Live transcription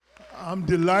I'm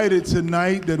delighted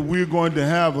tonight that we're going to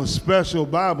have a special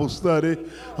Bible study.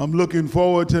 I'm looking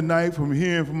forward tonight from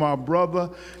hearing from our brother.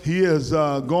 He has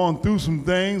gone through some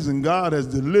things and God has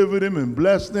delivered him and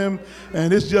blessed him.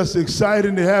 And it's just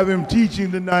exciting to have him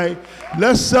teaching tonight.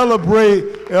 Let's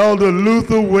celebrate Elder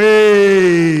Luther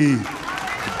Wade.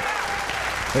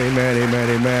 Amen, amen,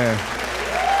 amen.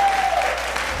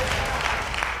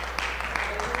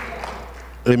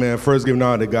 Amen. First, giving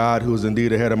honor to God, who is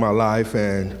indeed the head of my life,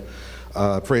 and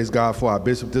praise God for our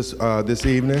bishop this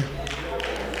evening.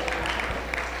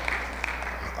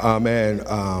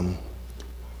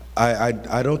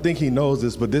 I don't think he knows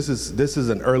this, but this is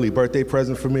an early birthday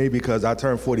present for me because I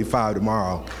turn 45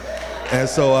 tomorrow, and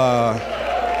so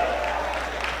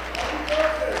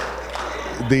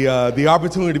the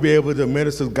opportunity to be able to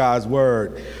minister God's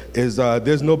word is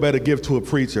there's no better gift to a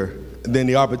preacher than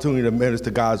the opportunity to minister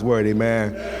God's word,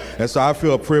 amen. And so I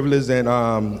feel privileged and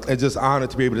just honored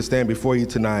to be able to stand before you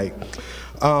tonight.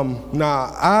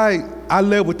 Now, I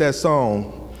led with that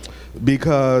song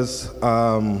because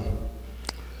I've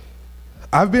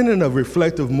been in a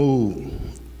reflective mood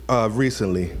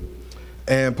recently.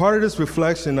 And part of this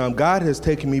reflection, God has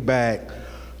taken me back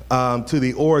to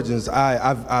the origins.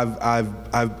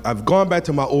 I've gone back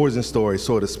to my origin story,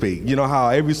 so to speak. You know how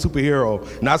every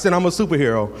superhero, not saying I'm a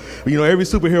superhero, but every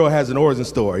superhero has an origin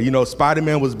story.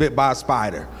 Spider-Man was bit by a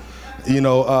spider.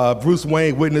 Bruce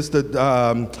Wayne witnessed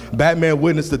Batman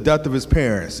witnessed the death of his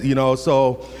parents.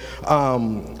 So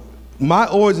my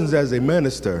origins as a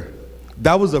minister,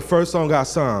 that was the first song I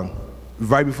sung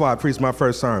right before I preached my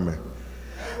first sermon.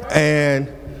 And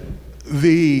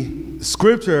the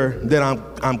scripture that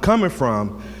I'm coming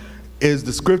from is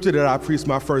the scripture that I preached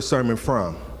my first sermon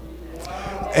from.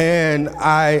 And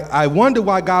I wonder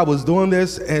why God was doing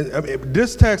this. And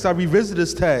this text, I revisit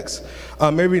this text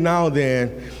every now and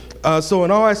then. So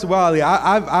in all actuality,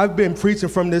 I've been preaching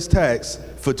from this text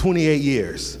for 28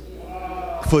 years.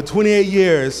 For 28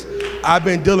 years, I've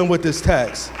been dealing with this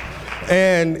text.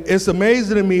 And it's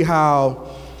amazing to me how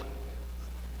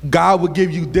God will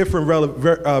give you different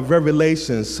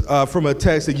revelations from a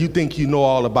text that you think you know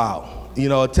all about.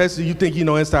 A text that you think you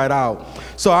know inside out.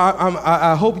 So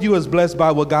I hope you was blessed by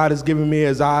what God has given me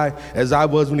as I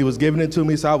was when he was giving it to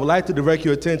me. So I would like to direct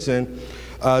your attention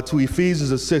to Ephesians,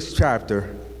 the 6th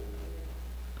chapter,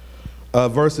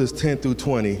 verses 10 through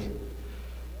 20.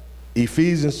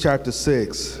 Ephesians chapter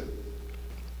 6,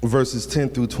 verses 10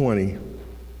 through 20.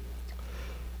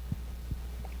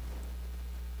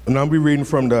 And I'll be reading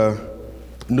from the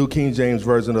New King James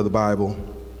Version of the Bible.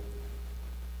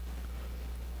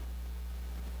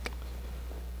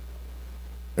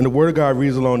 And the Word of God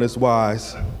reads along this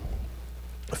wise: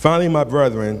 Finally, my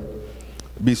brethren,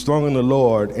 be strong in the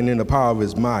Lord and in the power of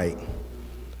his might.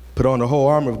 Put on the whole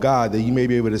armor of God, that you may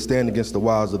be able to stand against the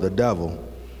wiles of the devil.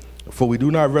 For we do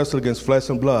not wrestle against flesh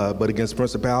and blood, but against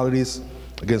principalities,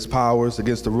 against powers,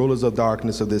 against the rulers of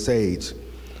darkness of this age,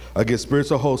 against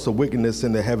spiritual hosts of wickedness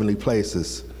in the heavenly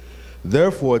places.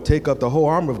 Therefore, take up the whole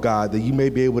armor of God, that you may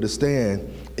be able to stand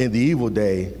in the evil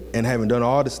day, and having done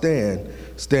all to stand,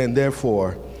 stand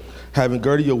therefore, having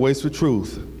girded your waist with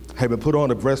truth, having put on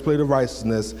the breastplate of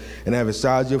righteousness, and having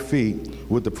shod your feet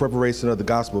with the preparation of the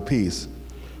gospel of peace.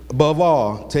 Above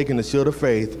all, taking the shield of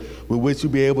faith, with which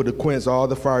you'll be able to quench all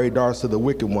the fiery darts of the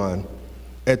wicked one,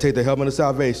 and take the helmet of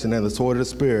salvation and the sword of the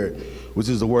Spirit, which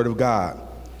is the word of God,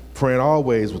 praying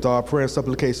always with all prayer and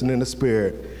supplication in the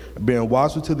Spirit, being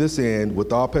watchful to this end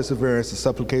with all perseverance and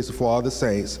supplication for all the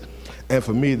saints, and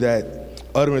for me, that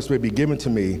utterance may be given to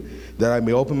me, that I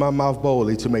may open my mouth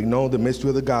boldly to make known the mystery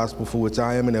of the gospel, for which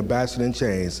I am an ambassador in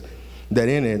chains, that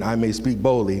in it I may speak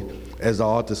boldly as I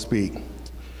ought to speak.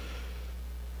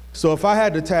 So if I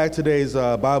had to tag today's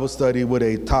Bible study with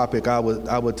a topic, I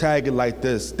would tag it like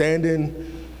this: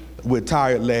 standing with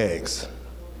tired legs.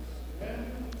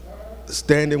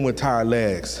 Standing with tired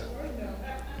legs.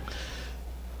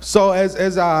 So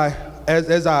as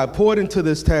I poured into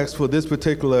this text for this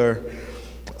particular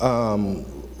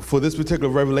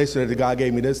revelation that God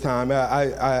gave me this time,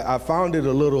 I found it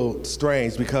a little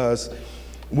strange, because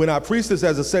when I preached this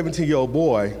as a 17-year-old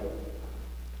boy,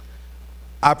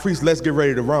 I preached, let's get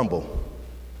ready to rumble.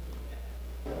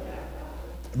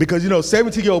 Because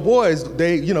 17-year-old boys,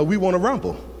 we want to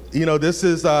rumble. This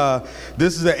is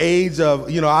the age of,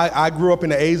 I grew up in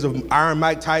the age of Iron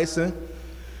Mike Tyson,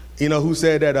 who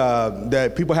said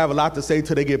that people have a lot to say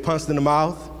till they get punched in the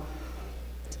mouth.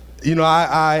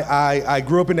 I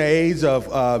grew up in the age of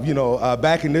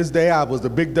back in this day, I was a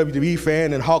big WWE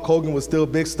fan, and Hulk Hogan was still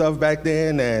big stuff back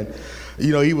then, and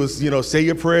he was, say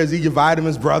your prayers, eat your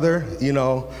vitamins, brother,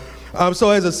 So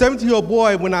as a 17-year-old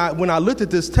boy, when I looked at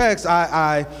this text,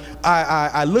 I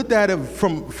looked at it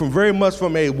from very much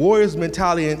from a warrior's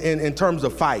mentality in terms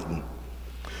of fighting.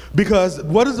 Because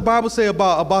what does the Bible say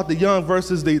about the young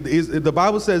versus the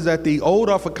Bible says that the old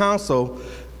are for counsel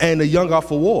and the young are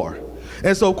for war.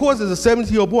 And so, of course, as a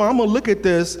 17-year-old boy, I'm gonna look at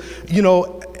this, you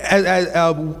know, as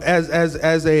a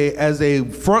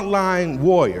frontline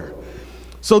warrior.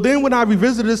 So then, when I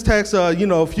revisited this text, you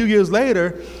know, a few years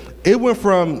later, it went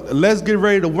from let's get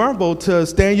ready to rumble to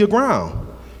stand your ground.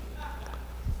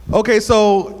 Okay,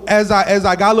 so as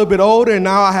I got a little bit older and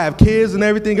now I have kids and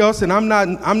everything else, and I'm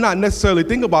not necessarily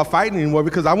thinking about fighting anymore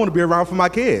because I want to be around for my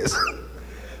kids.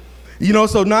 You know,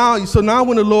 so now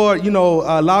when the Lord, you know,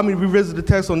 allowed me to revisit the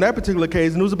text on that particular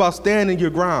occasion, it was about standing your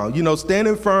ground, you know,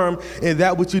 standing firm in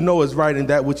that which you know is right and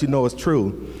that which you know is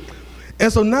true.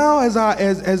 And so now as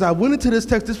I went into this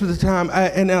text this particular time,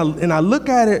 and I look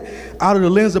at it out of the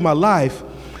lens of my life,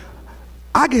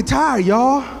 I get tired,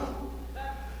 y'all.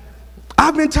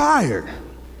 I've been tired.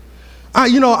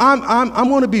 You know, I'm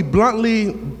going to be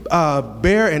bluntly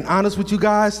bare and honest with you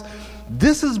guys.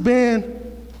 This has been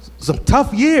some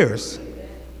tough years,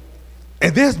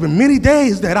 and there's been many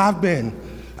days that I've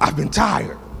been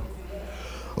tired.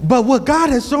 But what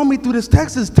God has shown me through this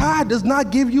text is tired does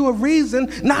not give you a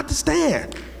reason not to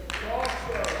stand.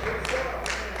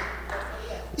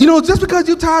 You know, just because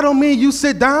you're tired don't mean you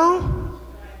sit down.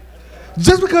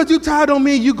 Just because you're tired don't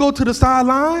mean you go to the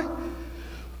sideline.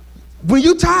 When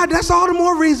you're tired, that's all the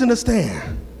more reason to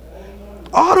stand.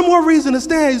 All the more reason to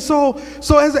stand. So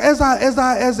as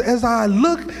I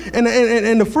look, and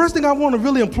the first thing I want to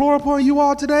really implore upon you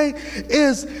all today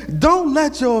is don't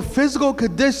let your physical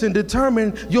condition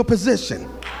determine your position.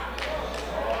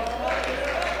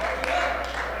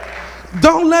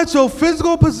 Don't let your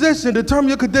physical position determine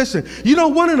your condition. You know,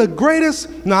 one of the greatest,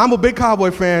 now I'm a big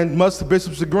Cowboy fan, much to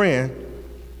Bishop's chagrin.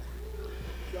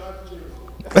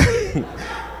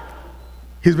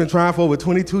 He's been trying for over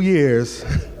 22 years.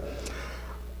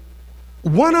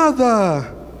 One of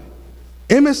the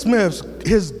Emmitt Smith's,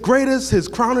 his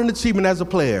crowning achievement as a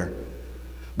player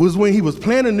was when he was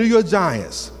playing the New York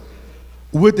Giants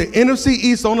with the NFC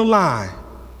East on the line,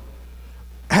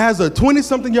 has a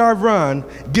 20-something yard run,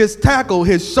 gets tackled,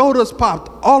 his shoulders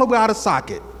popped all the way out of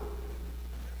socket.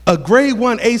 A grade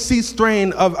 1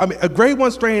 strain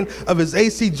of his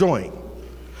AC joint.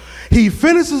 He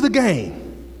finishes the game,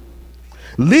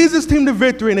 leads his team to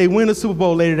victory, and they win the Super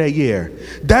Bowl later that year.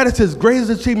 That is his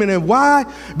greatest achievement. And why?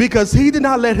 Because he did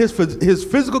not let his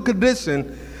physical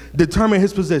condition determine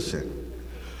his position.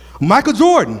 Michael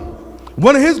Jordan,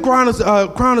 one of his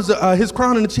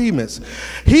crowning achievements,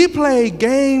 he played a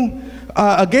game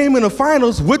in the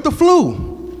finals with the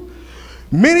flu.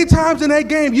 Many times in that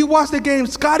game, you watch the game,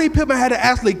 Scottie Pippen had to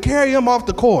actually carry him off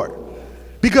the court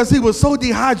because he was so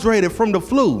dehydrated from the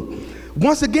flu.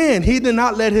 Once again, he did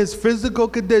not let his physical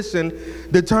condition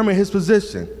determine his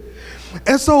position.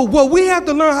 And so what we have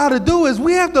to learn how to do is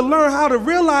we have to learn how to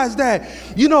realize that,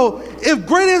 you know, if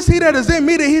greater is he that is in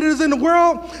me than he that is in the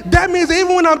world, that means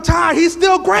even when I'm tired, he's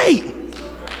still great.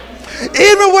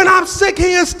 Even when I'm sick,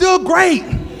 he is still great.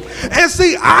 And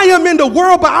see, I am in the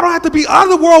world, but I don't have to be of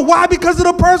the world. Why? Because of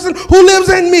the person who lives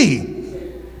in me.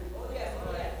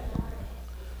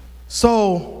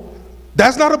 So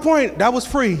that's not a point. That was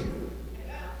free.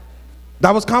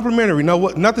 That was complimentary. No,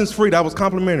 nothing's free. That was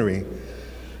complimentary.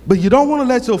 But you don't want to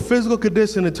let your physical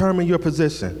condition determine your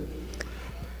position.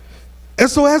 And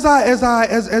so as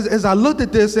I looked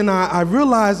at this and I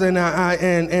realized and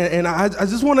I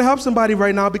just want to help somebody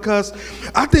right now, because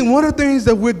I think one of the things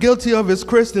that we're guilty of as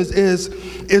Christians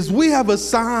is we have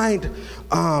assigned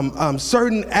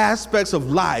certain aspects of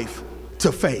life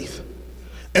to faith.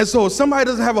 And so if somebody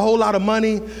doesn't have a whole lot of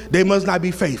money, they must not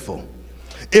be faithful.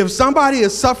 If somebody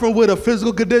is suffering with a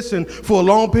physical condition for a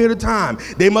long period of time,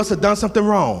 they must have done something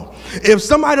wrong. If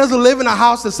somebody doesn't live in a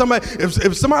house, if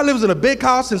somebody lives in a big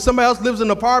house and somebody else lives in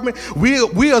an apartment,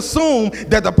 we assume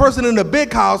that the person in the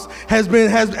big house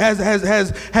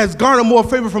has garnered more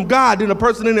favor from God than the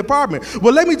person in the apartment.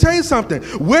 Well, let me tell you something.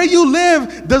 Where you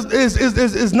live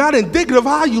is not indicative of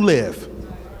how you live.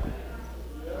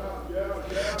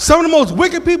 Some of the most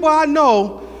wicked people I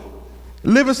know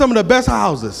live in some of the best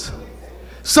houses.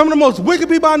 Some of the most wicked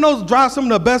people I know drive some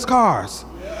of the best cars.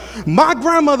 My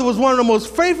grandmother was one of the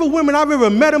most faithful women I've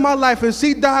ever met in my life, and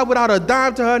she died without a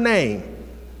dime to her name.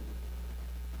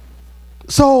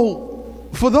 So,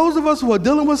 for those of us who are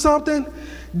dealing with something,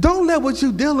 don't let what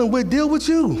you're dealing with deal with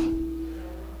you.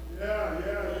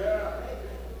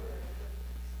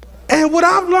 And what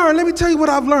I've learned, let me tell you what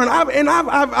I've learned.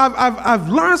 I've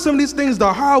learned some of these things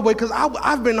the hard way because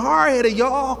I've been hard-headed,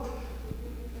 y'all.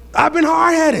 I've been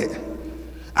hard-headed.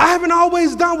 I haven't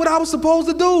always done what I was supposed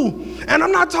to do. And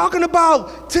I'm not talking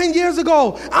about 10 years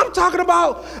ago. I'm talking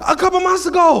about a couple months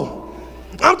ago.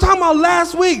 I'm talking about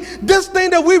last week. This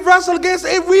thing that we wrestle against,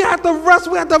 we have to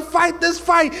wrestle, we have to fight this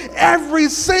fight every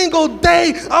single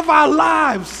day of our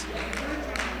lives.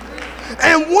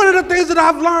 And one of the things that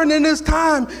I've learned in this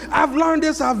time, I've learned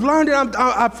it.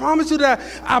 I promise you that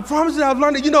I've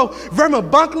learned it. You know,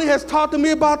 Reverend Bunkley has talked to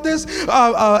me about this.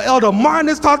 Elder Martin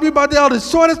has talked to me about this. Elder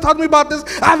Short has talked to me about this.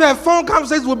 I've had phone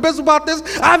conversations with Bishop about this.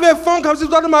 I've had phone conversations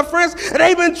with other my friends, and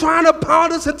they've been trying to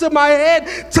pound this into my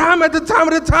head time after time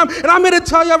after time. And I'm here to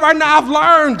tell you right now, I've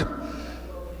learned.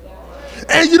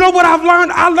 And you know what I've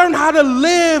learned? I learned how to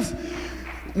live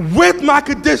with my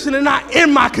condition and not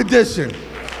in my condition.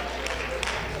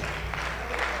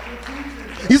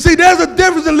 You see, there's a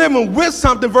difference in living with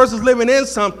something versus living in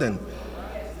something.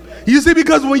 You see,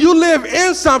 because when you live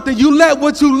in something, you let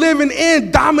what you living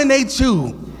in dominate you.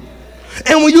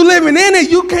 And when you're living in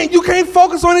it, you can't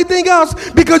focus on anything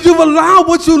else because you've allowed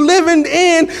what you're living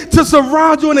in to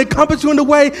surround you and encompass you in a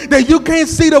way that you can't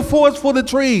see the forest for the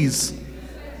trees.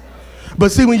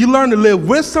 But see, when you learn to live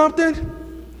with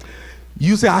something,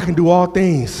 you say, I can do all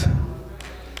things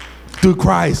through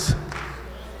Christ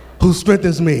who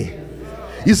strengthens me.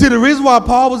 You see, the reason why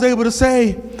Paul was able to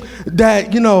say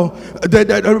that,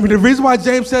 the reason why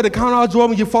James said to count all joy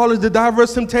when you fall into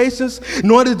diverse temptations,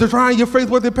 nor to try your faith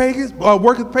with the pagans or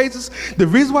work with patience. The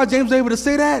reason why James was able to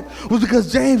say that was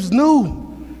because James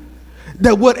knew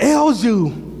that what ails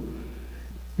you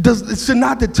should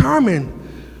not determine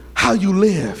how you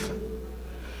live,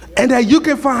 and that you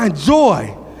can find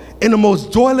joy in the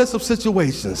most joyless of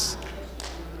situations.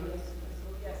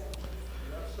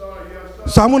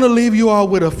 So I want to leave you all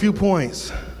with a few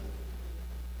points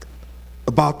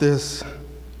about this,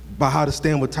 about how to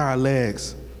stand with tired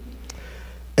legs.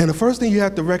 And the first thing you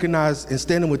have to recognize in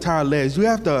standing with tired legs, you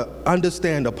have to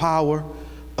understand the power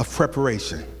of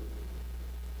preparation.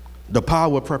 The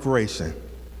power of preparation.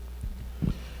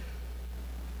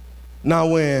 Now,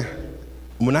 when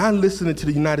I'm listening to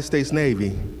the United States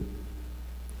Navy,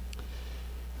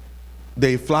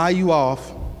 they fly you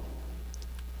off.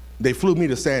 They flew me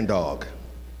to Sand Dog.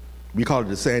 We call it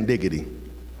the Sand Diggity.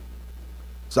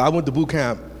 So I went to boot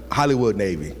camp, Hollywood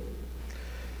Navy.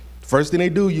 First thing they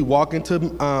do, you walk into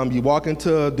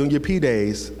doing your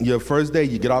P-days. Your first day,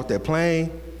 you get off that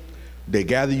plane. They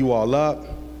gather you all up.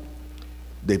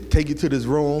 They take you to this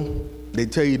room. They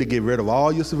tell you to get rid of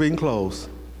all your civilian clothes.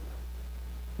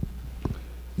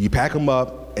 You pack them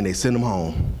up, and they send them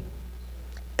home.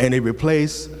 And they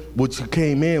replace what you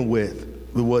came in with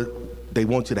what they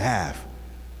want you to have.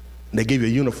 And they give you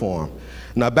a uniform.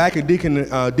 Now, back in Deacon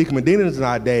Medina's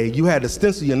day, you had to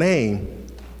stencil your name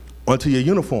onto your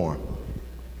uniform.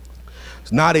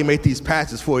 So now they make these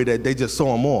patches for you that they just sew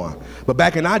them on. But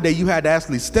back in our day, you had to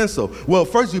actually stencil. Well,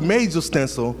 first you made your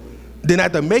stencil. Then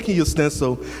after making your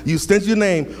stencil, you stencil your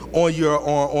name on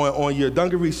your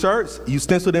dungaree shirts. You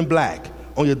stenciled in black.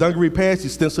 On your dungaree pants, you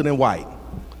stenciled in white.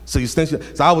 So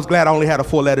I was glad I only had a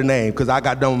 4-letter name because I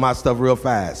got done with my stuff real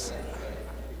fast.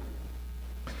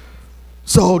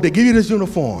 So they give you this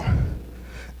uniform.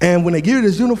 And when they give you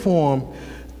this uniform,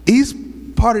 each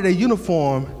part of their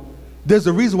uniform, there's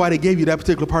a reason why they gave you that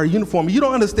particular part of the uniform. You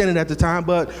don't understand it at the time,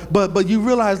 but you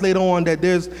realize later on that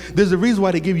there's a reason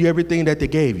why they give you everything that they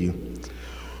gave you.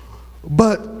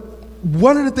 But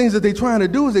one of the things that they're trying to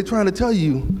do is they're trying to tell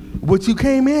you what you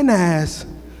came in as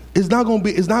is not going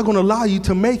to allow you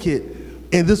to make it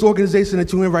in this organization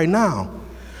that you're in right now.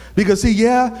 Because see,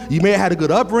 yeah, you may have had a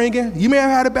good upbringing, you may have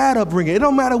had a bad upbringing. It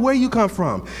don't matter where you come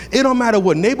from. It don't matter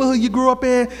what neighborhood you grew up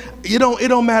in. It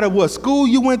don't matter what school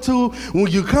you went to. When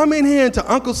you come in here into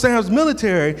Uncle Sam's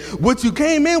military, what you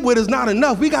came in with is not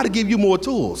enough. We got to give you more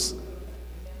tools.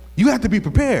 You have to be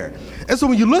prepared. And so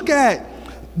when you look at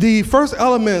the first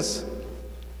elements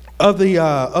of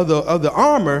the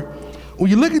armor,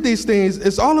 when you look at these things,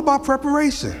 it's all about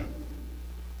preparation.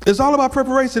 It's all about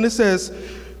preparation. It says,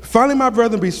 finally, my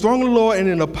brethren, be strong in the Lord and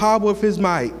in the power of his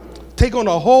might. Take on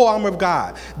the whole armor of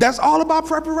God. That's all about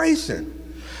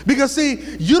preparation. Because,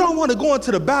 see, you don't want to go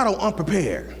into the battle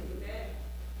unprepared.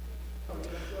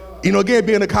 You know, again,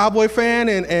 being a Cowboy fan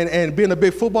and being a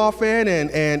big football fan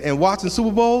and watching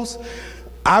Super Bowls,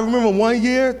 I remember one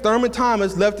year, Thurman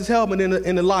Thomas left his helmet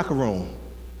in the locker room.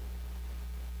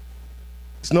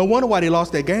 It's no wonder why they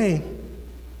lost that game.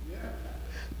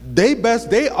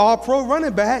 They all-pro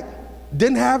running back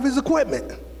didn't have his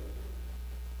equipment.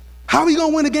 How are you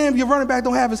going to win a game if your running back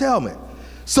don't have his helmet?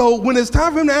 So when it's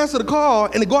time for him to answer the call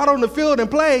and to go out on the field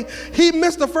and play, he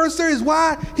missed the first series.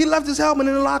 Why? He left his helmet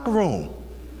in the locker room.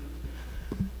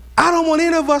 I don't want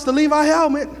any of us to leave our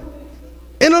helmet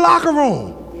in the locker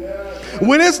room.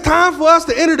 When it's time for us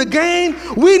to enter the game,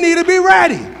 we need to be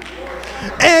ready.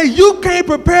 And you can't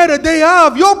prepare the day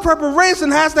of. Your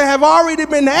preparation has to have already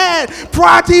been had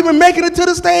prior to even making it to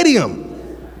the stadium.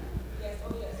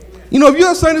 You know, if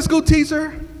you're a Sunday school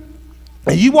teacher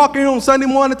and you walk in on Sunday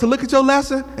morning to look at your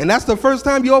lesson, and that's the first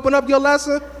time you open up your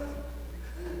lesson,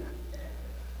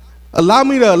 allow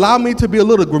me to be a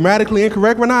little grammatically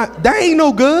incorrect right now. That ain't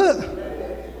no good.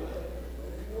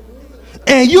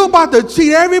 And you about to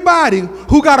cheat everybody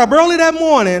who got up early that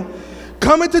morning,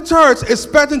 coming to church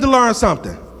expecting to learn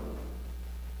something.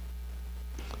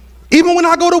 Even when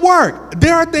I go to work,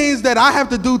 there are things that I have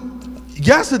to do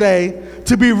yesterday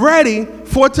to be ready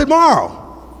for tomorrow.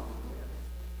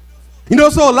 You know,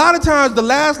 so a lot of times the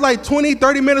last like 20,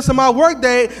 30 minutes of my work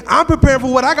day, I'm preparing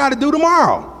for what I got to do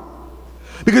tomorrow.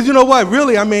 Because you know what,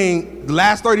 really, I mean, the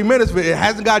last 30 minutes, if it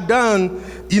hasn't got done,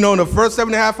 you know, in the first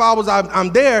 7.5 hours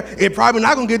I'm there, it probably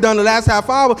not going to get done the last half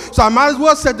hour. So I might as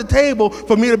well set the table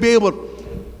for me to be able to.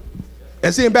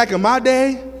 And seeing back in my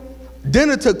day,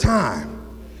 dinner took time.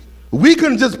 We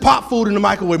couldn't just pop food in the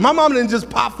microwave. My mom didn't just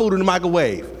pop food in the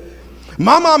microwave.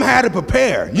 My mom had to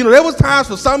prepare. You know, there was times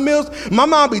for some meals, my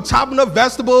mom would be chopping up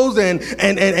vegetables and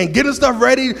getting stuff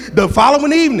ready the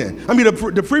following evening. I mean,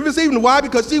 the previous evening. Why?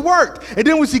 Because she worked. And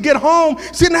then when she get home,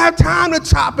 she didn't have time to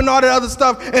chop and all that other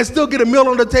stuff and still get a meal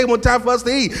on the table in time for us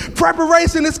to eat.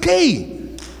 Preparation is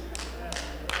key.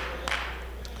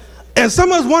 And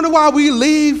some of us wonder why we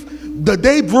leave the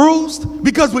day bruised,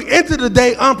 because we enter the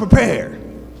day unprepared.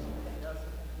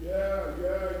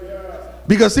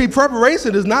 Because, see,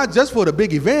 preparation is not just for the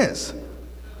big events.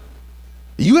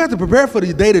 You have to prepare for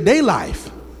the day-to-day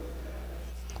life.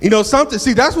 You know,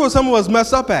 that's where some of us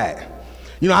mess up at.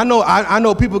 You know, I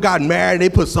know people got married, they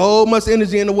put so much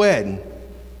energy in the wedding.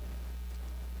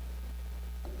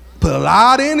 Put a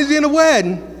lot of energy in the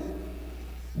wedding.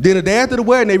 Then the day after the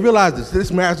wedding, they realize this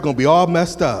marriage is going to be all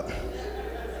messed up.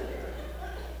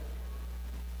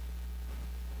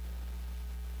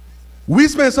 We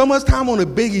spend so much time on the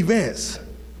big events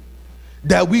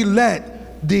that we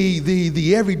let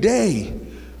the everyday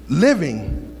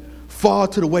living fall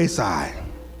to the wayside.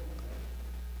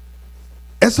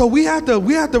 And so we have to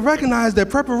recognize that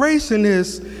preparation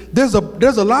there's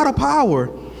a lot of power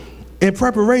in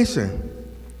preparation.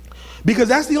 Because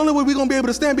that's the only way we're going to be able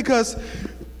to stand. Because,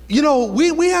 you know,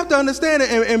 we have to understand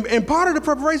it, and part of the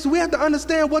preparation, we have to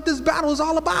understand what this battle is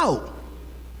all about.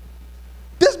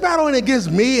 This battle ain't against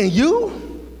me and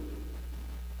you.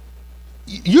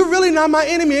 You're really not my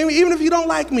enemy. Even if you don't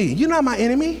like me, you're not my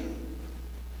enemy.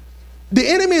 The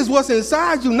enemy is what's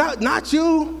inside you, not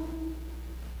you.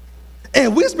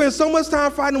 And we spend so much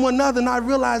time fighting one another, not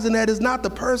realizing that it's not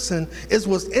the person, it's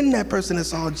what's in that person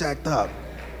that's all jacked up.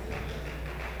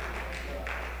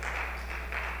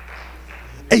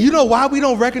 And you know why we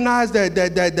don't recognize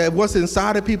that what's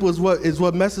inside of people is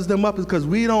what messes them up? Is because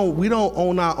we don't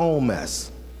own our own mess.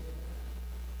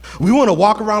 We want to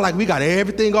walk around like we got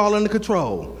everything all under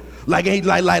control, like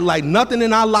nothing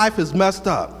in our life is messed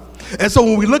up. And so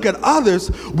when we look at others,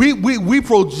 we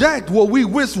project what we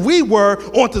wish we were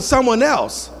onto someone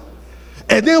else.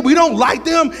 And then we don't like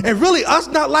them, and really us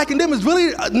not liking them is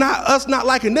really not us not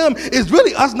liking them, it's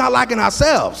really us not liking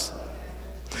ourselves.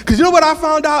 Because you know what I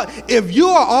found out? If you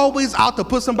are always out to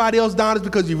put somebody else down, it's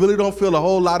because you really don't feel a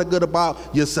whole lot of good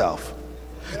about yourself.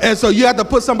 And so you have to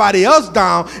put somebody else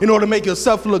down in order to make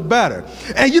yourself look better.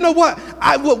 And you know what?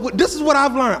 This is what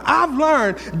I've learned. I've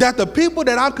learned that the people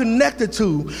that I'm connected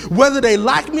to, whether they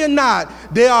like me or not,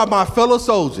 they are my fellow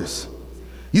soldiers.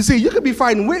 You see, you could be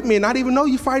fighting with me and not even know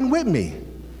you're fighting with me.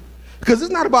 Because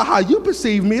it's not about how you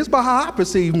perceive me, it's about how I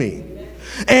perceive me.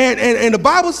 And the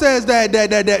Bible says that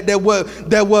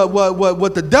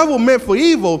what the devil meant for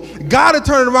evil, God will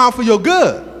turn it around for your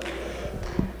good.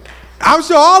 I'm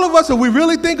sure all of us, if we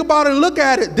really think about it and look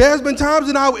at it, there's been times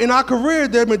in our career,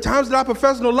 there's been times in our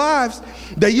professional lives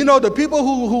that, you know, the people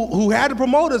who had to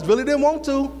promote us really didn't want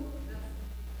to.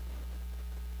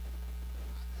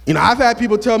 You know, I've had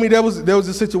people tell me there was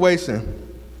a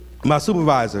situation. My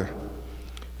supervisor,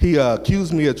 he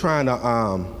accused me of trying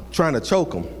to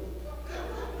choke him.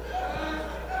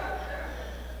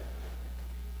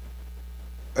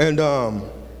 And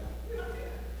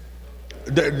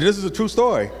this is a true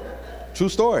story. True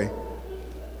story.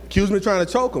 Accused me of trying to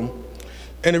choke him.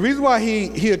 And the reason why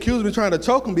he accused me of trying to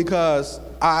choke him because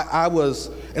I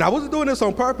wasn't doing this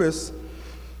on purpose,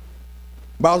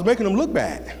 but I was making him look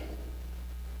bad.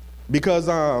 Because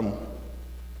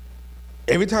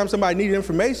every time somebody needed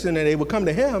information and they would come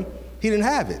to him, he didn't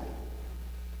have it.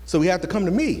 So he had to come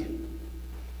to me.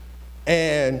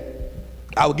 And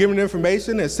I would give him the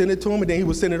information and send it to him, and then he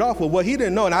would send it off. Well, what he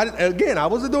didn't know, and I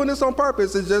wasn't doing this on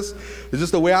purpose. It's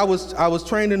just the way I was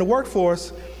trained in the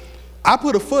workforce. I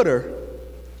put a footer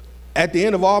at the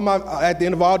end of all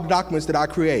the documents that I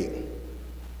create,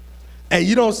 and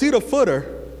you don't see the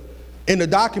footer in the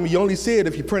document. You only see it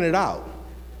if you print it out.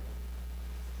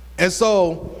 And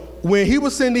so when he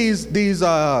would send these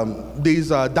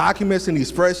documents and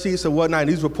these spreadsheets and whatnot, and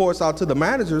these reports out to the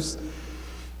managers,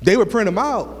 they would print them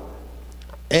out.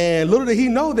 And little did he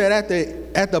know that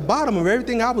at the bottom of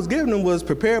everything I was giving him was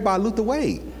prepared by Luther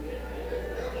Wade.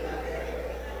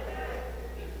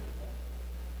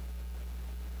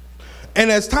 And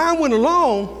as time went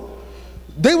along,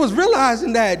 they was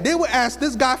realizing that they would ask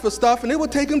this guy for stuff and it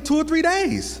would take him 2 or 3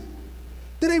 days.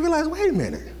 Then they realized, wait a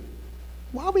minute,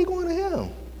 why are we going to him?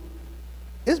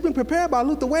 It's been prepared by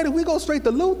Luther Wade. If we go straight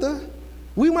to Luther,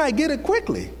 we might get it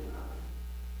quickly.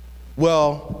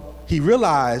 Well, he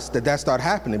realized that started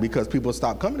happening because people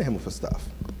stopped coming to him for stuff.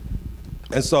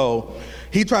 And so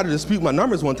he tried to dispute my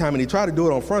numbers one time, and he tried to do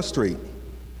it on Front Street,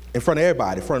 in front of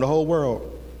everybody, in front of the whole world.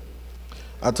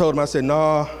 I told him, I said,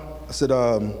 no,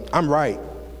 I'm right.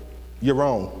 You're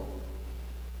wrong.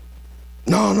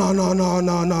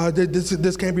 No,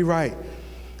 this can't be right.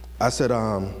 I said,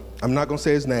 I'm not going to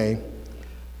say his name.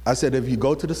 I said, if you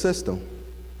go to the system,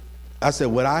 I said,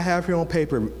 what I have here on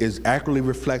paper is accurately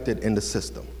reflected in the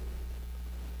system.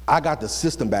 I got the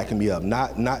system backing me up,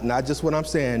 not just what I'm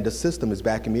saying. The system is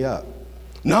backing me up.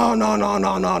 No.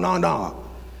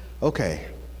 Okay.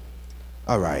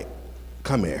 All right.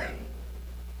 Come here.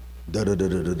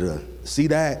 See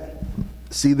that?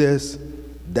 See this?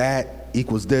 That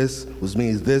equals this, which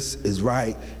means this is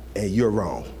right and you're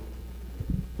wrong.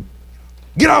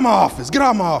 Get out of my office. Get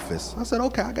out of my office. I said,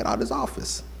 okay, I got out of his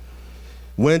office.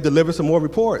 Went and delivered some more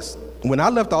reports. When I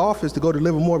left the office to go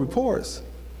deliver more reports,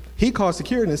 he called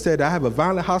security and said, I have a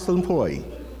violent, hostile employee.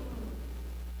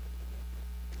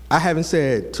 I haven't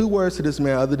said 2 words to this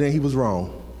man other than he was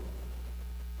wrong.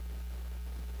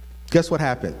 Guess what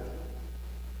happened?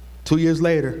 2 years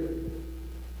later,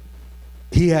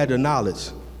 he had the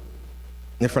knowledge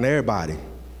in front of everybody.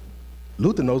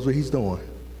 Luther knows what he's doing.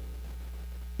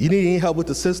 You need any help with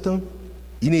the system?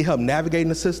 You need help navigating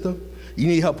the system? You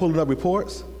need help pulling up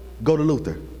reports? Go to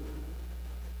Luther.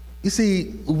 You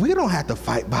see, we don't have to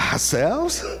fight by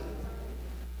ourselves.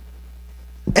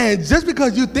 And just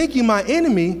because you think you're my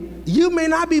enemy, you may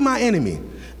not be my enemy.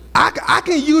 I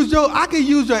can use your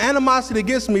animosity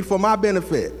against me for my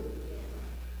benefit.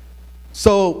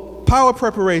 So, power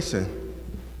preparation.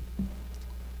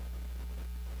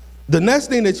 The next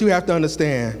thing that you have to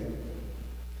understand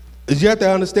is you have to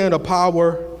understand the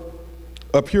power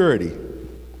of purity.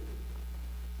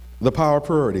 The power of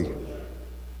purity.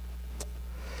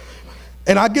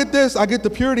 And I get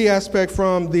the purity aspect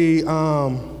from the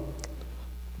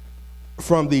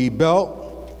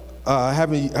belt,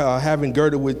 having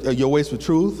girded with your waist with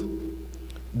truth,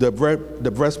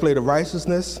 the breastplate of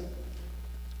righteousness,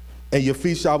 and your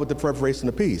feet shod with the preparation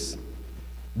of peace.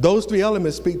 Those 3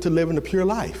 elements speak to living a pure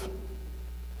life.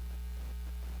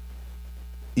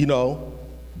 You know,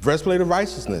 breastplate of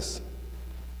righteousness,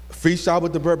 feet shod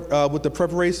with the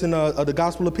preparation of the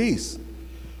gospel of peace,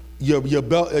 your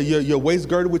belt, your waist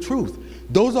girded with truth.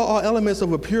 Those are all elements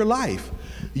of a pure life.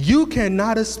 You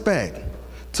cannot expect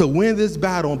to win this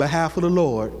battle on behalf of the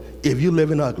Lord if you're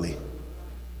living ugly.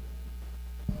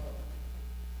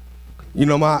 You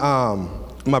know,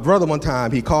 my brother one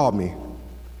time, he called me,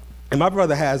 and my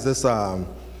brother has this, I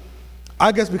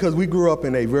guess because we grew up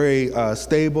in a very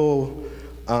stable,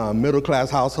 middle-class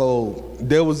household,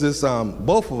 there was this,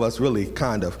 both of us really,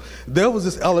 kind of, there was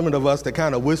this element of us that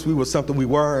kind of wished we were something we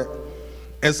weren't.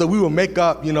 And so we would make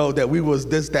up, you know, that we was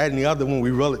this, that, and the other when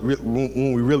we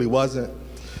really wasn't.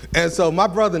 And so my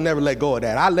brother never let go of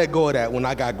that. I let go of that when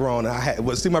I got grown.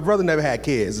 See, my brother never had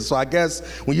kids. And so I guess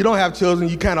when you don't have children,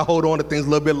 you kind of hold on to things a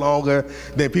little bit longer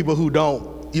than people who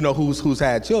don't, you know, who's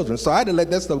had children. So I had to let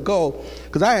that stuff go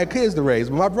because I had kids to raise.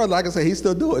 But my brother, like I said, he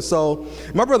still do it. So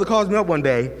my brother calls me up one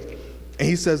day and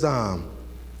he says,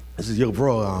 yo,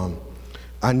 bro,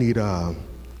 I need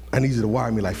you to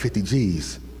wire me like 50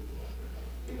 G's.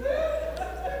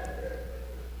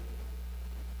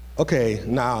 Okay,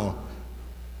 now,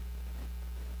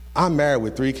 I'm married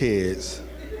with 3 kids.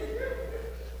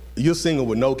 You're single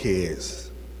with no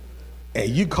kids. And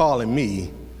you calling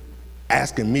me,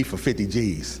 asking me for 50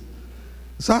 G's.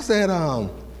 So I said,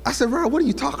 Ron, what are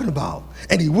you talking about?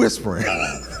 And he whispering.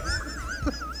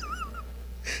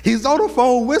 He's on the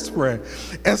phone whispering.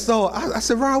 And so I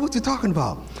said, Ron, what you talking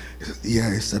about? He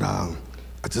said, I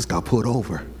just got pulled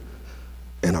over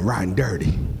and I'm riding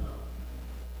dirty.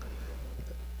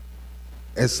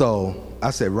 And so I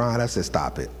said, Ron, I said,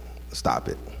 stop it.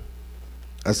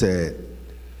 I said,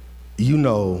 you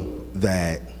know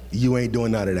that you ain't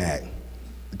doing none of that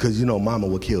because you know mama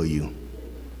will kill you.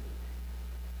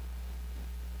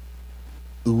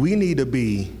 We need to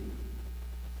be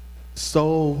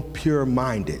so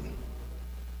pure-minded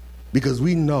because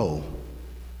we know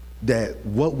that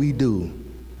what we do,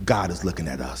 God is looking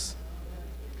at us.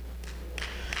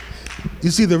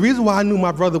 You see, the reason why I knew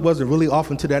my brother wasn't really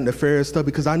off into that nefarious stuff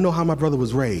because I know how my brother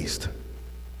was raised.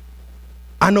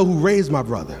 I know who raised my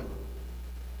brother.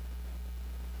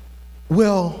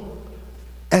 Well,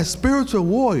 as spiritual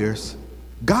warriors,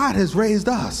 God has raised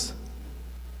us.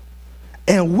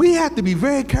 And we have to be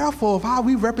very careful of how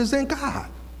we represent God.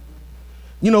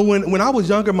 You know, when I was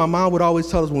younger, my mom would always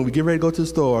tell us when we get ready to go to the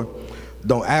store,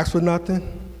 don't ask for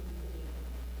nothing,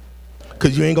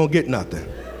 because you ain't going to get nothing.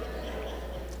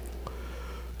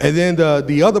 And then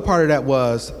the other part of that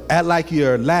was, act like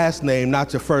your last name,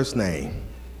 not your first name.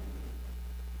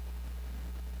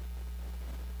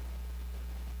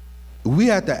 We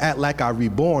have to act like our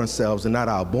reborn selves and not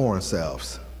our born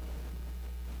selves.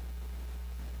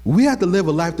 We have to live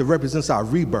a life that represents our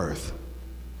rebirth,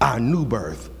 our new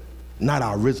birth, not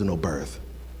our original birth.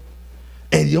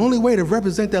 And the only way to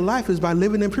represent that life is by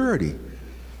living in purity.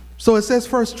 So it says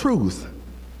first truth.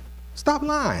 Stop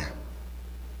lying.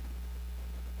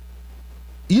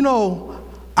 You know,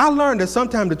 I learned that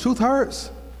sometimes the truth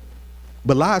hurts,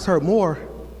 but lies hurt more.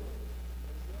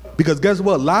 Because guess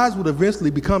what? Lies would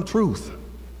eventually become truth.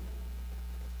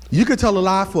 You could tell a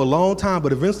lie for a long time,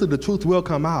 but eventually the truth will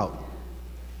come out.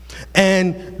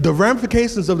 And the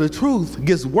ramifications of the truth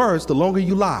gets worse the longer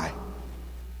you lie.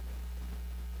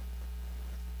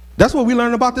 That's what we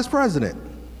learned about this president.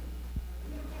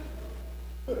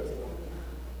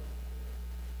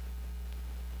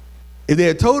 If they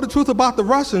had told the truth about the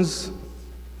Russians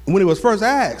when it was first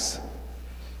asked,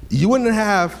 you wouldn't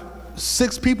have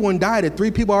 6 people indicted,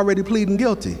 3 people already pleading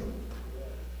guilty.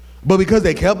 But because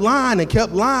they kept lying and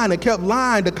kept lying and kept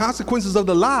lying, the consequences of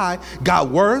the lie got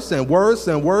worse and worse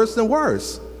and worse and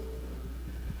worse.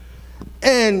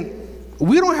 And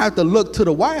we don't have to look to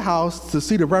the White House to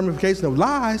see the ramification of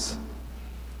lies.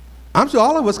 I'm sure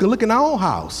all of us can look in our own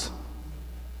house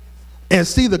and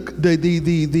see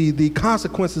the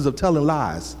consequences of telling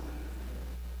lies.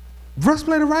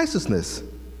 Breastplate of righteousness.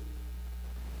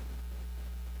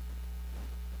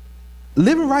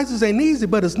 Living righteous ain't easy,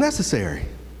 but it's necessary.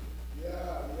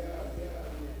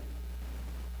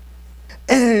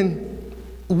 And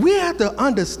we have to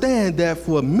understand that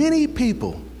for many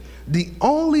people, the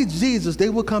only Jesus they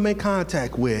will come in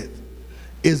contact with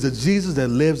is the Jesus that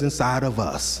lives inside of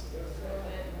us.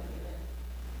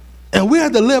 And we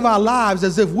have to live our lives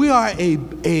as if we are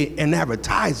an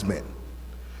advertisement.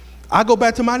 I go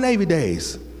back to my Navy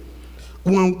days.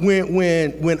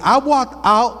 When I walked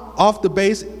out off the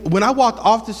base, when I walked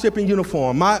off the ship in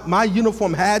uniform, my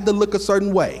uniform had to look a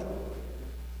certain way.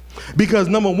 Because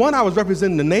number one, I was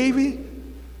representing the Navy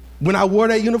when I wore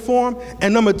that uniform.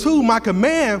 And number two, my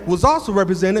command was also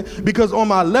represented because on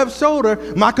my left shoulder,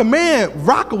 my command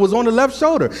rocker was on the left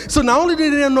shoulder. So not only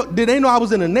did they know I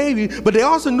was in the Navy, but they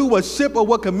also knew what ship or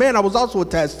what command I was also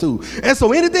attached to. And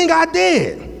so anything I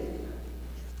did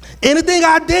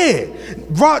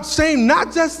brought shame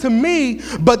not just to me,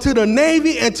 but to the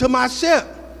Navy and to my ship.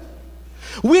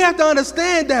 We have to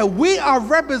understand that we are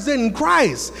representing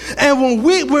Christ. And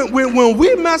when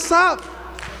we mess up,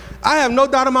 I have no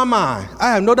doubt in my mind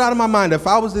that if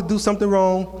I was to do something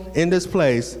wrong in this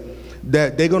place,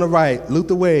 that they're going to write,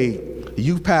 Luther Wade,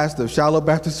 youth pastor of Shiloh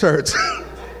Baptist Church.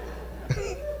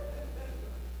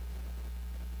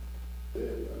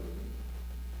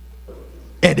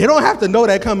 And they don't have to know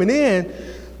that coming in.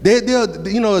 They'll,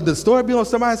 you know, the story be on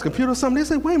somebody's computer or something. They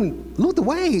say, wait a minute, Luther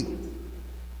Wade,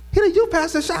 he the youth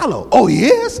pastor of Shiloh. Oh, he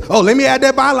is? Oh, let me add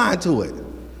that byline to it.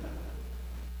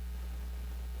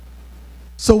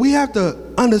 So we have to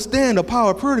understand the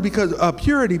power of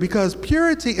purity because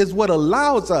purity is what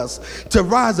allows us to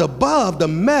rise above the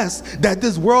mess that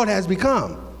this world has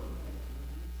become.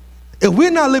 If we're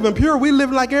not living pure, we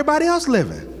live like everybody else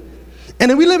living.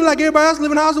 And if we live like everybody else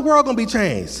living, how's the world going to be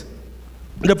changed?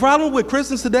 The problem with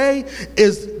Christians today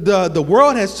is the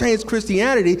world has changed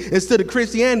Christianity instead of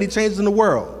Christianity changing the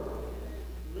world.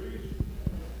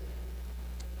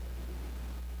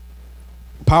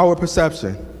 Power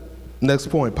perception.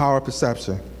 Next point, power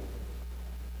perception.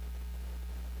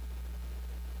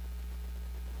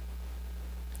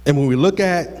 And when we look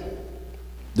at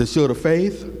the shield of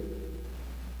faith,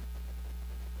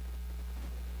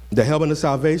 the helmet of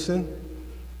salvation,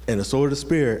 and the sword of the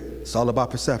Spirit, it's all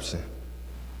about perception.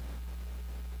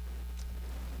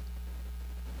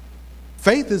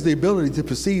 Faith is the ability to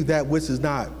perceive that which is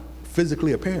not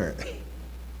physically apparent.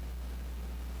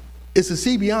 It's to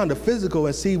see beyond the physical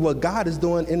and see what God is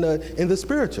doing in the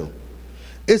spiritual.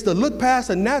 It's to look past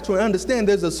the natural and understand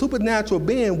there's a supernatural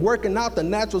being working out the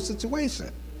natural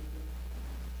situation.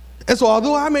 And so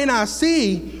although I may not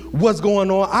see what's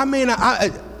going on,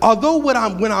 although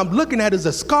when I'm looking at is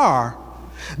a scar,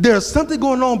 there's something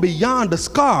going on beyond the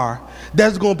scar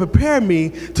that's going to prepare me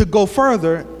to go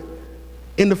further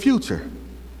in the future.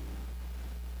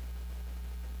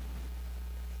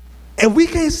 And we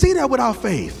can't see that without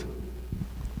faith.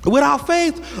 Without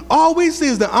faith, all we see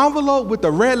is the envelope with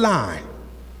the red line.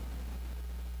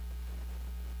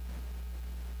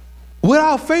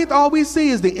 Without faith, all we see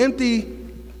is the empty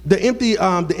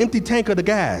tank of the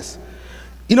gas.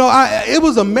 You know, it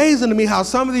was amazing to me how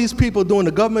some of these people during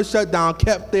the government shutdown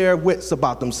kept their wits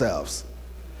about themselves.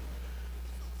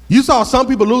 You saw some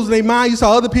people losing their mind. You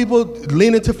saw other people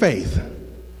leaning to faith.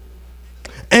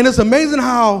 And it's amazing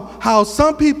how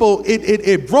some people,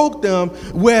 it broke them,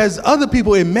 whereas other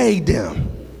people, it made them.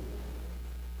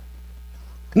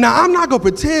 Now, I'm not going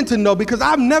to pretend to know, because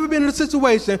I've never been in a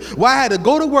situation where I had to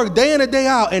go to work day in and day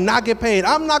out and not get paid.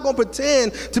 I'm not going to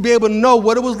pretend to be able to know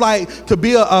what it was like to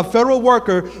be a federal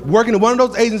worker working in one of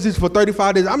those agencies for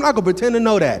 35 days. I'm not going to pretend to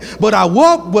know that. But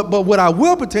what I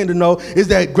will pretend to know is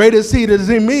that greater is he that is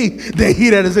in me than he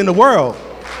that is in the world.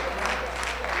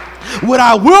 What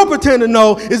I will pretend to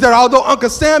know is that although Uncle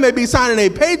Sam may be signing their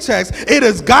paychecks, it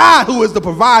is God who is the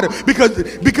provider,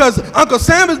 because Uncle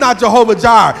Sam is not Jehovah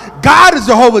Jireh. God is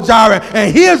Jehovah Jireh,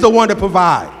 and he is the one that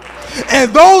provides.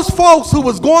 And those folks who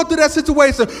was going through that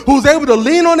situation, who's able to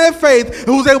lean on their faith,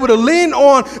 who's able to lean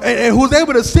on and who's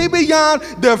able to see beyond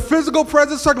their physical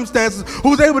present circumstances,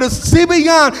 who's able to see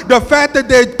beyond the fact that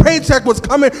their paycheck was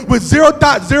coming with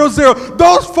 0.00,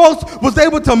 those folks was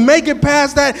able to make it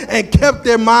past that and kept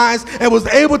their minds and was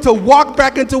able to walk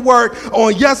back into work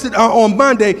on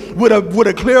Monday with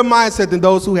a clear mindset than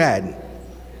those who hadn't.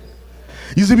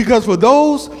 You see, because for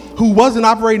those who wasn't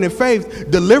operating in faith,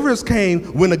 deliverance came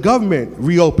when the government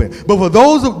reopened. But for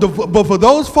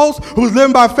those folks who was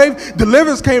living by faith,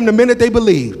 deliverance came the minute they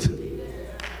believed.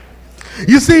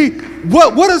 You see,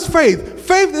 what is faith?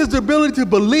 Faith is the ability to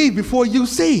believe before you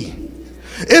see.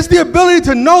 It's the ability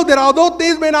to know that although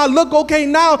things may not look okay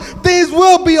now, things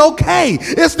will be okay.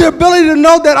 It's the ability to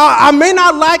know that I may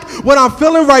not like what I'm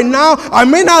feeling right now. I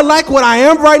may not like what I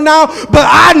am right now, but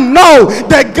I know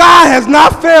that God has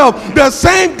not failed. The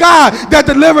same God that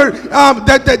delivered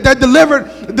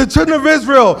the children of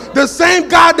Israel, the same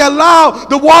God that allowed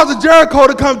the walls of Jericho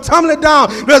to come tumbling down,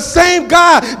 the same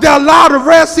God that allowed the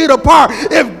Red Sea to part.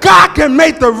 If God can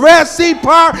make the Red Sea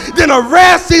part, then the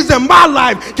Red Seas in my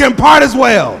life can part as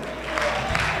well.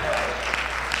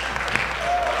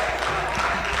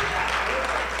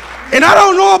 And I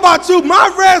don't know about you, my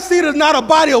Red Sea is not a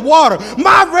body of water.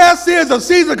 My Red Sea is a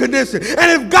season condition.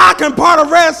 And if God can part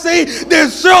a Red Sea, then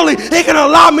surely he can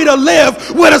allow me to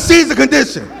live with a season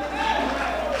condition.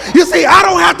 You see, I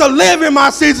don't have to live in my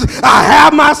seasons. I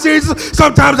have my seasons.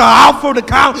 Sometimes I'm out for the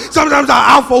count. Sometimes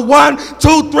I'm out for 1,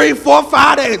 2, 3, 4,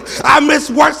 5 days. I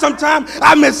miss work sometimes.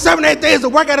 I miss 7, 8 days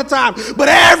of work at a time. But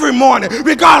every morning,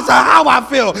 regardless of how I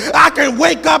feel, I can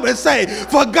wake up and say,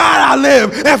 for God I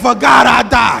live and for God I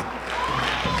die.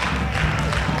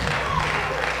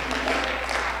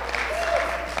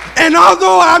 And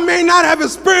although I may not have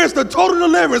experienced the total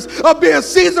deliverance of being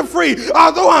season-free,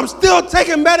 although I'm still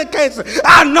taking medication,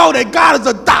 I know that God is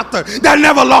a doctor that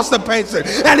never lost a patient.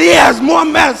 And he has more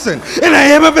medicine in the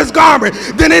hem of his garment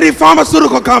than any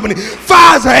pharmaceutical company.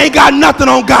 Pfizer ain't got nothing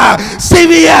on God.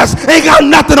 CVS ain't got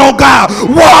nothing on God.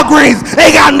 Walgreens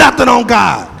ain't got nothing on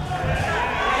God.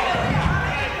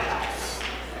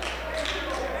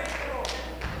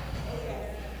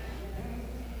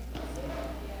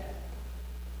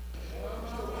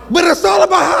 But it's all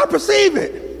about how I perceive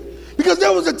it. Because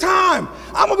there was a time,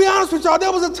 I'm going to be honest with y'all, there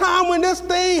was a time when this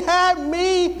thing had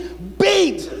me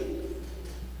beat.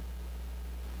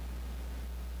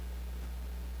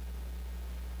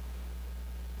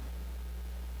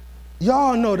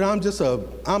 Y'all know that I'm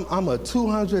a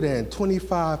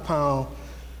 225-pound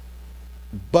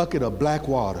bucket of black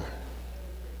water.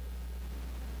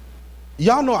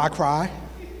 Y'all know I cry.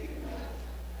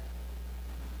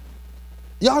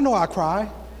 Y'all know I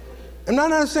cry. And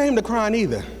I'm not ashamed of crying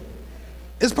either.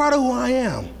 It's part of who I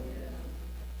am.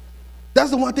 That's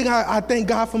the one thing I thank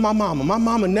God for my mama. My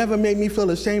mama never made me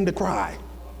feel ashamed to cry.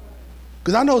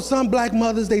 Because I know some black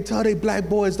mothers, they tell their black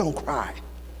boys don't cry.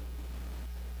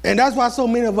 And that's why so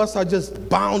many of us are just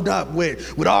bound up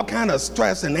with all kind of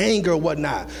stress and anger and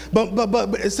whatnot.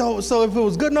 But so if it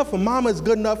was good enough for mama, it's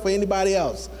good enough for anybody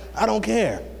else. I don't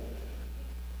care.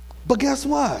 But guess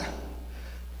what?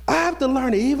 I have to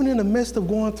learn that even in the midst of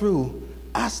going through,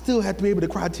 I still have to be able to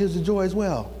cry tears of joy as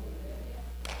well.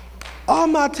 All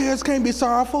my tears can't be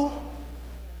sorrowful.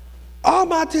 All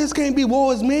my tears can't be woe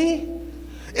is me.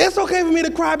 It's okay for me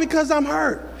to cry because I'm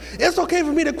hurt. It's okay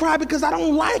for me to cry because I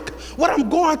don't like what I'm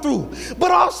going through.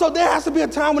 But also there has to be a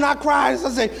time when I cry and I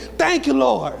say, thank you,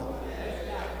 Lord.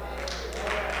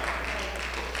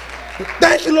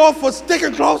 Thank you, Lord, for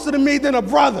sticking closer to me than a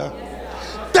brother.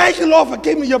 Thank you, Lord, for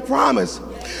keeping your promise.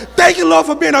 Thank you, Lord,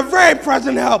 for being a very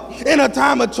present help in a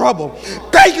time of trouble.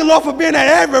 Thank you, Lord, for being an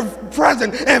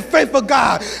ever-present and faithful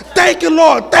God. Thank you,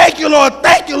 Lord. Thank you, Lord.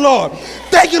 Thank you, Lord.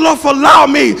 Thank you, Lord, for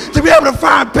allowing me to be able to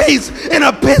find peace in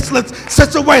a peaceless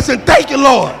situation. Thank you,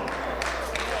 Lord.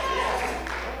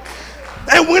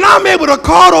 And when I'm able to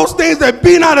call those things that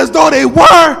be not as though they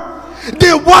were,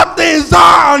 then what things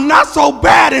are not so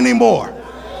bad anymore.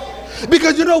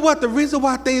 Because you know what? The reason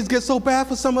why things get so bad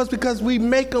for some of us is because we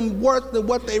make them worse than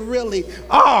what they really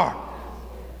are.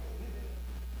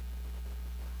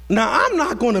 Now, I'm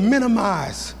not going to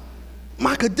minimize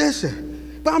my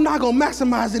condition, but I'm not going to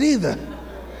maximize it either.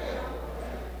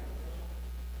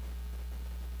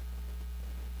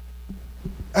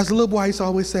 As a little boy, I used to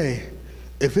always say,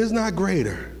 if it's not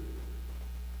greater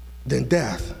than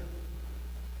death,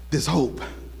 there's hope.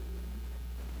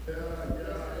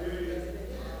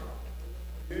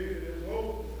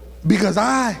 Because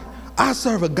I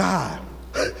serve a God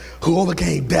who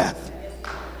overcame death.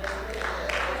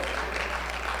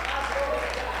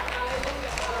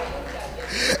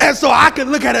 And so I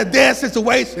can look at a dead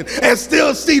situation and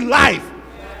still see life.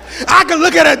 I can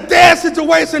look at a dead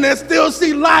situation and still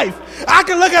see life. I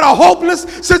can look at a hopeless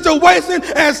situation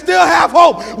and still have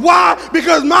hope. Why?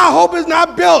 Because my hope is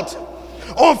not built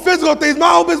on physical things. My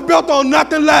hope is built on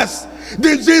nothing less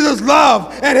than Jesus'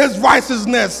 love and his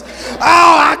righteousness.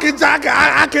 Oh,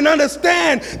 I can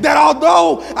understand that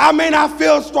although I may not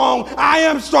feel strong, I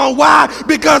am strong. Why?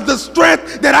 Because the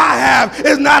strength that I have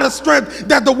is not a strength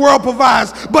that the world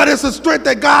provides, but it's a strength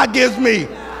that God gives me.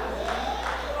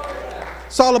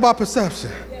 It's all about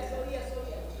perception.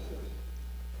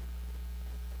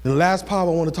 And the last power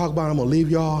I want to talk about, I'm going to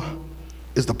leave y'all,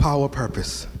 is the power of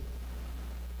purpose.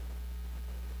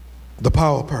 The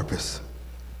power of purpose.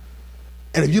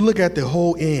 And if you look at the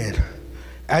whole end,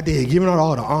 after he had given out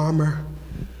all the armor,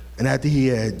 and after he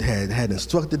had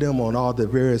instructed them on all the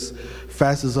various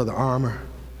facets of the armor,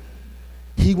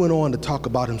 he went on to talk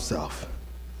about himself,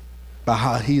 about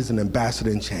how he's an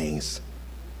ambassador in chains.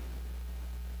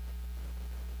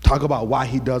 Talk about why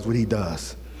he does what he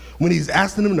does. When he's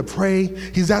asking them to pray,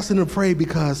 he's asking them to pray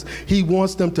because he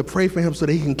wants them to pray for him so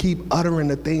that he can keep uttering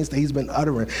the things that he's been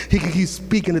uttering. He can keep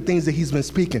speaking the things that he's been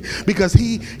speaking. Because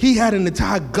he had an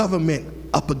entire government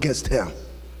up against him.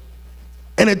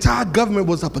 An entire government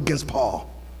was up against Paul.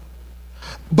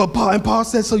 But Paul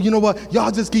said, so you know what? Y'all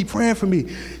just keep praying for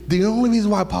me. The only reason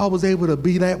why Paul was able to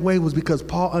be that way was because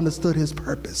Paul understood his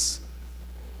purpose.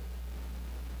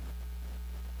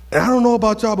 And I don't know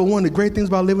about y'all, but one of the great things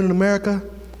about living in America,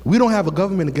 we don't have a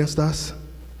government against us,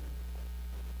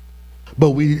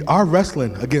 but we are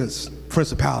wrestling against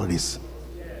principalities.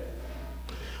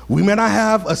 We may not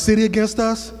have a city against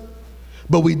us,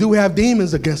 but we do have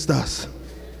demons against us.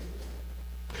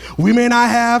 We may not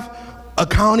have a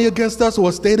county against us or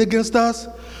a state against us,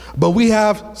 but we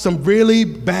have some really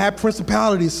bad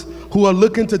principalities who are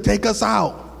looking to take us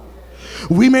out.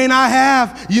 We may not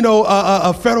have,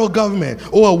 a federal government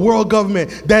or a world government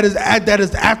that is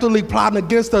actively plotting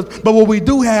against us. But what we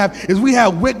do have is we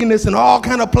have wickedness in all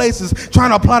kind of places trying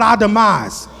to plot our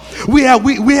demise. We have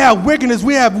wickedness.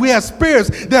 We have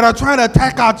spirits that are trying to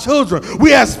attack our children.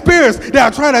 We have spirits that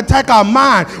are trying to attack our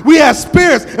mind. We have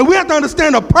spirits, and we have to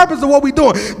understand the purpose of what we're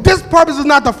doing. This purpose is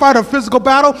not to fight a physical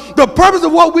battle. The purpose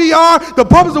of what we are, the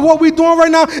purpose of what we're doing right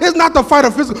now is not to fight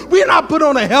a physical. We're not putting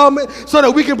on a helmet so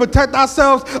that we can protect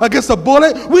ourselves against a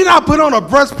bullet. We're not putting on a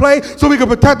breastplate so we can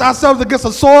protect ourselves against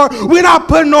a sword. We're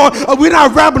not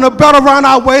wrapping a belt around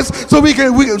our waist so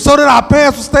that our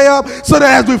pants will stay up, so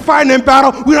that as we're fighting in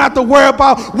battle, we don't have to worry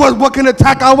about what can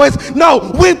attack our waist.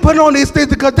 No, we put on these things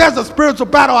because there's a spiritual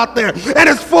battle out there, and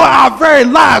it's for our very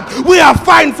lives. We are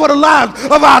fighting for the lives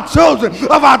of our children,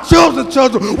 of our children's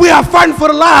children. We are fighting for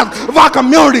the lives of our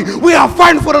community. We are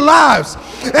fighting for the lives.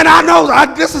 And I know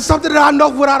this is something that I know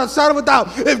without a shadow of a doubt.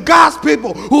 If God's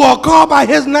people who are called by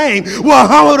his name will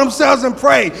humble themselves and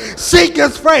pray, seek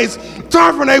his face,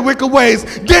 turn from their wicked ways,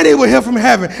 then he will hear from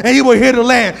heaven and he will hear the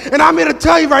land. And I'm here to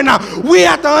tell you right now, we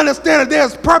have to understand that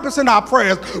there's purpose in our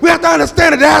prayers. We have to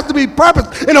understand that there has to be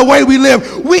purpose in the way we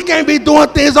live. We can't be doing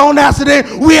things on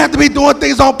accident. We have to be doing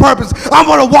things on purpose. I'm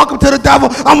going to walk up to the devil.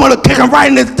 I'm going to kick him right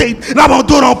in his teeth, and I'm going to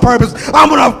do it on purpose. I'm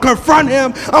going to confront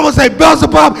him. I'm going to say,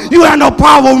 Beelzebub, you have no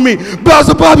power over me.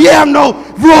 Beelzebub, you have no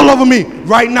rule over me.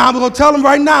 Right now, I'm going to tell him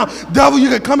right now, devil, you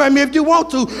can come at me if you want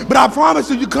to, but I promise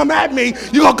you, you come at me,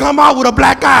 you're going to come out with a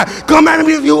black eye. Come at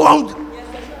me if you want.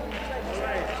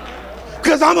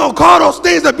 Because I'm going to call those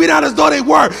things that be down as though they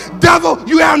were. Devil,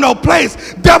 you have no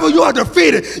place. Devil, you are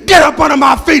defeated. Get up under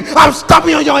my feet. I'm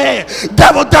stomping on your head.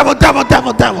 Devil, devil, devil,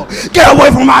 devil, devil. Get away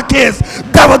from my kids.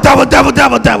 Devil, devil, devil,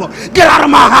 devil, devil. Get out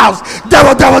of my house.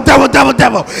 Devil, devil, devil, devil,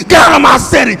 devil. Get out of my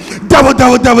city. Devil,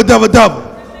 devil, devil, devil,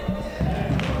 devil.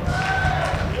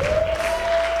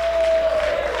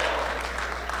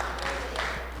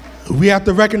 We have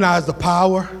to recognize the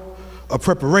power of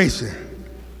preparation,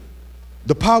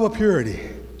 the power of purity,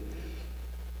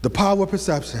 the power of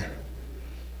perception,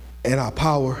 and our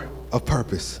power of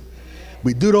purpose.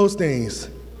 We do those things,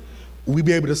 we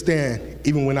be able to stand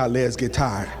even when our legs get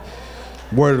tired.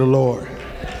 Word of the Lord.